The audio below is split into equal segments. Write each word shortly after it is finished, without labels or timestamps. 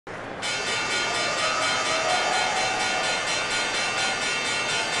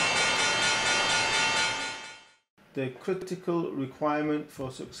The critical requirement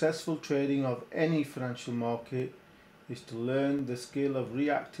for successful trading of any financial market is to learn the skill of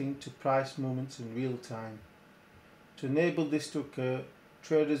reacting to price movements in real time. To enable this to occur,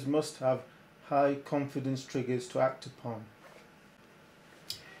 traders must have high confidence triggers to act upon.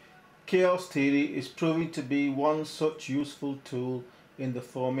 Chaos Theory is proving to be one such useful tool in the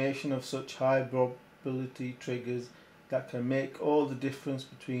formation of such high probability triggers that can make all the difference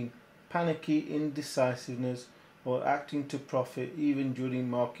between panicky indecisiveness or acting to profit even during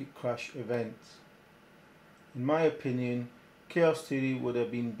market crash events. In my opinion, Chaos Theory would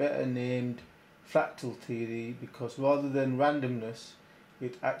have been better named Fractal Theory because rather than randomness,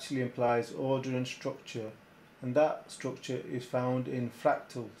 it actually implies order and structure, and that structure is found in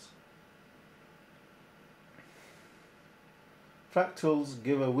fractals. Fractals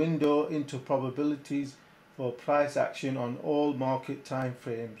give a window into probabilities for price action on all market time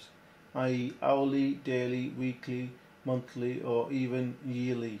frames, i.e. hourly, daily, weekly, monthly or even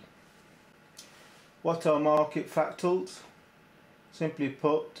yearly. What are market fractals? Simply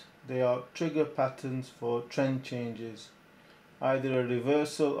put, they are trigger patterns for trend changes, either a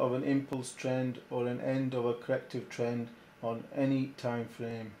reversal of an impulse trend or an end of a corrective trend on any time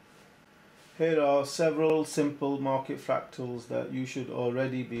frame. Here are several simple market fractals that you should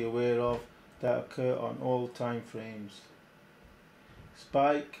already be aware of that occur on all time frames.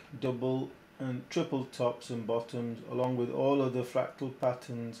 Spike, double and triple tops and bottoms, along with all other fractal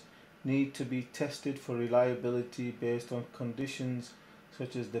patterns, need to be tested for reliability based on conditions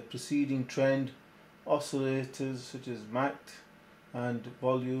such as the preceding trend, oscillators such as MACD, and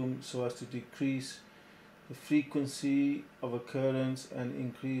volume so as to decrease the frequency of occurrence and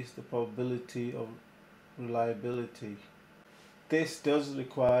increase the probability of reliability. This does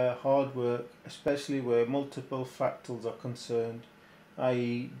require hard work, especially where multiple fractals are concerned,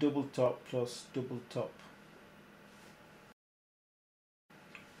 i.e. double top plus double top.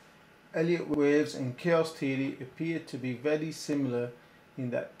 Elliott waves in Chaos Theory appear to be very similar in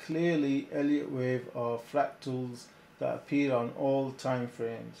that clearly Elliott waves are fractals that appear on all time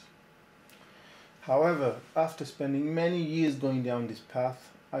frames. However, after spending many years going down this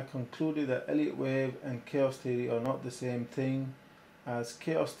path, I concluded that Elliott wave and Chaos Theory are not the same thing, as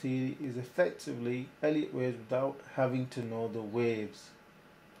Chaos Theory is effectively Elliott waves without having to know the waves.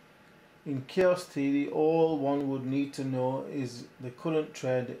 In Chaos Theory, all one would need to know is the current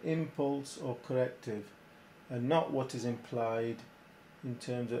trend, impulse or corrective, and not what is implied in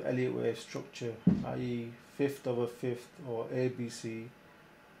terms of Elliott wave structure, i.e. fifth of a fifth or ABC,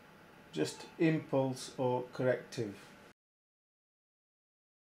 just impulse or corrective.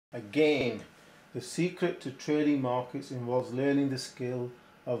 Again, the secret to trading markets involves learning the skill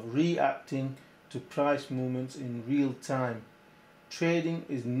of reacting to price movements in real time. Trading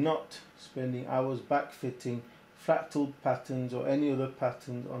is not spending hours backfitting fractal patterns or any other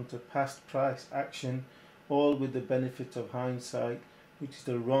patterns onto past price action, all with the benefit of hindsight, which is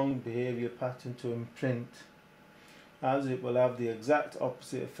the wrong behavior pattern to imprint, as it will have the exact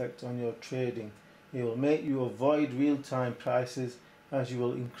opposite effect on your trading. It will make you avoid real-time prices, as you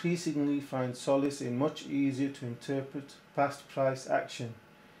will increasingly find solace in much easier to interpret past price action.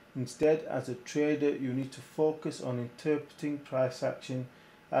 Instead, as a trader, you need to focus on interpreting price action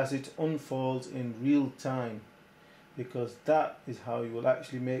as it unfolds in real time, because that is how you will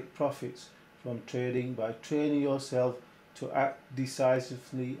actually make profits from trading, by training yourself to act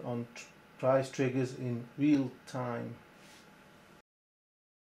decisively on price triggers in real time.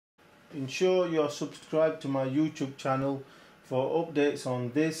 Ensure you are subscribed to my YouTube channel for updates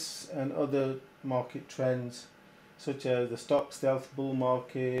on this and other market trends, such as the stock stealth bull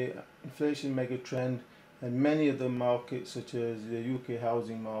market, inflation megatrend, and many other markets such as the UK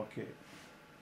housing market.